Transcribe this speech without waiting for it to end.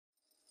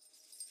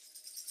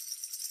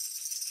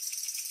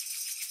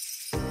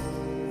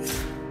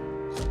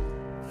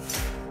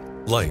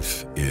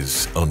Life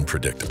is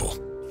unpredictable.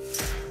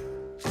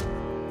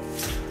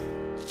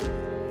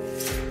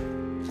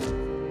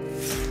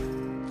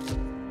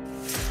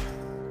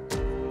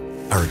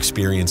 Our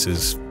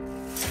experiences,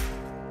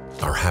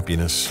 our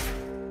happiness,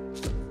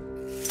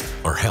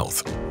 our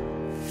health,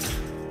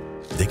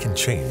 they can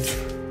change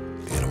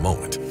in a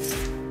moment.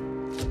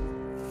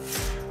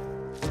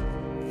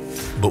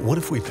 But what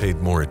if we paid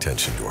more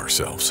attention to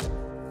ourselves?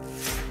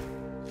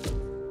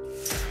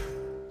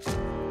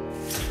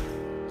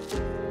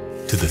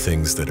 To the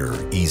things that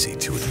are easy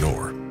to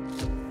ignore?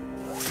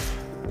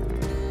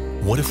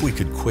 What if we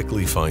could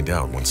quickly find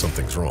out when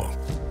something's wrong?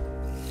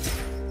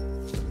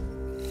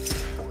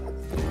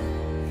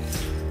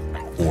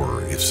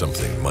 Or if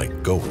something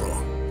might go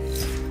wrong?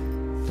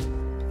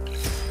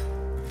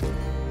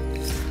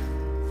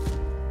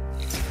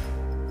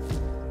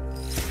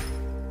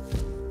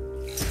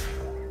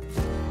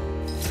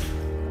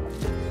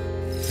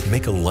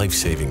 Make a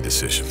life-saving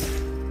decision.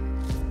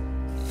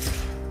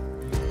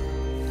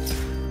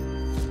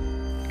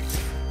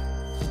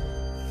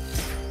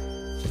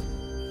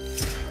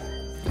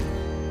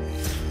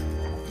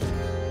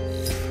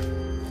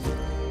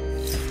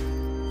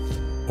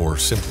 Or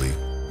simply,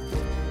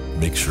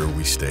 make sure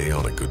we stay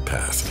on a good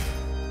path.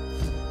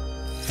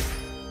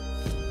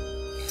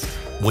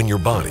 When your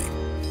body,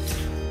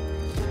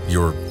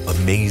 your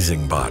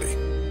amazing body,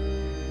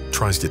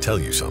 tries to tell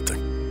you something,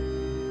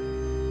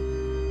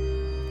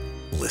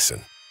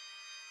 listen.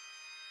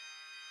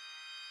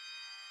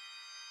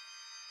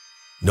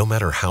 No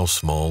matter how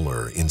small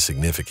or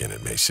insignificant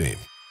it may seem,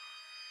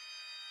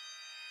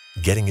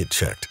 getting it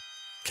checked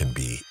can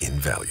be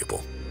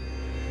invaluable.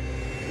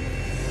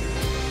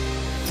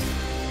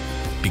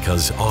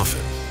 Because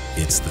often,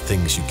 it's the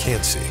things you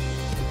can't see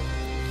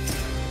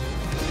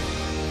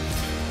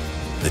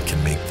that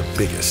can make the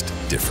biggest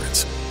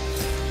difference.